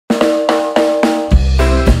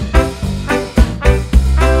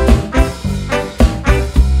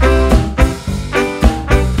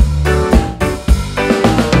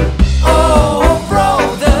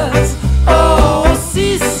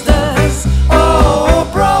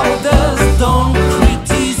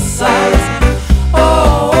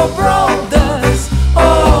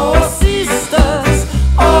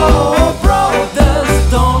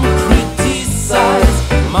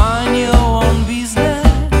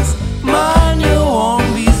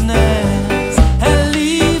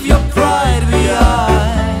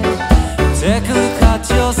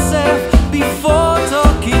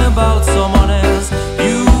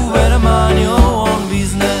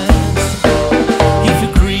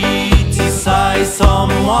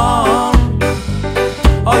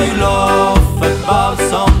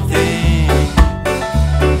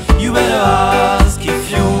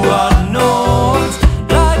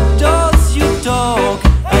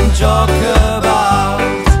joke about.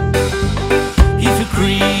 If you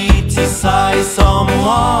criticize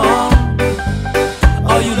someone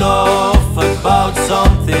or you laugh about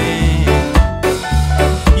something,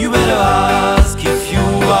 you better ask if you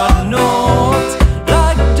are not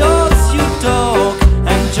like those you talk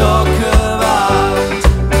and joke about.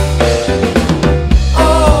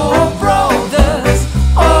 Oh brothers,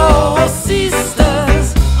 oh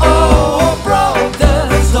sisters, oh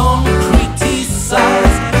brothers, don't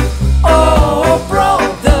criticize. Oh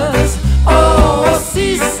brothers, oh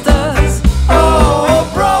sisters, oh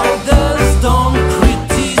brothers, don't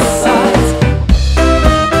criticize.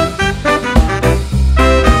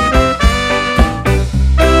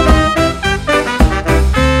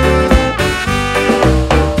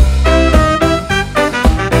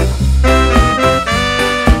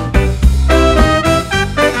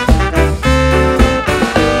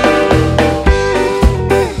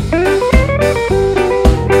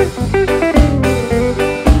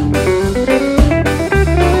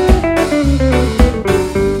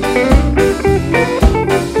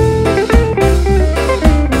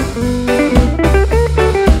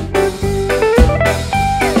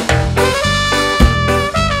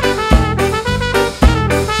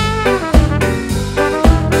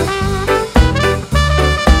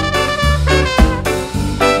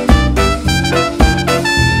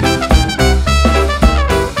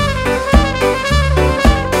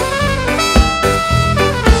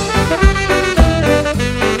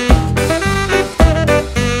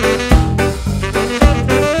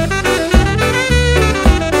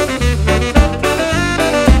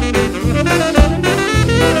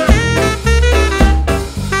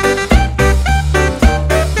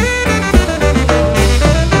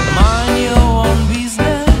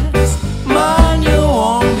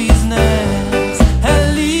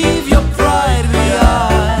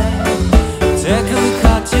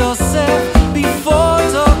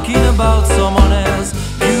 About someone else,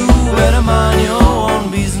 you better mind your own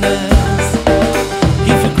business.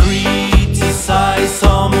 If you criticize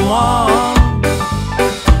someone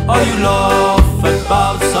or you laugh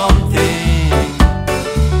about something,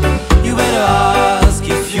 you better ask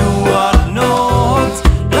if you are not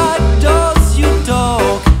like those you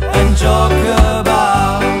talk and joke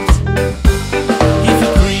about. If you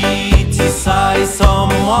criticize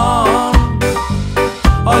someone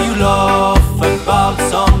or you laugh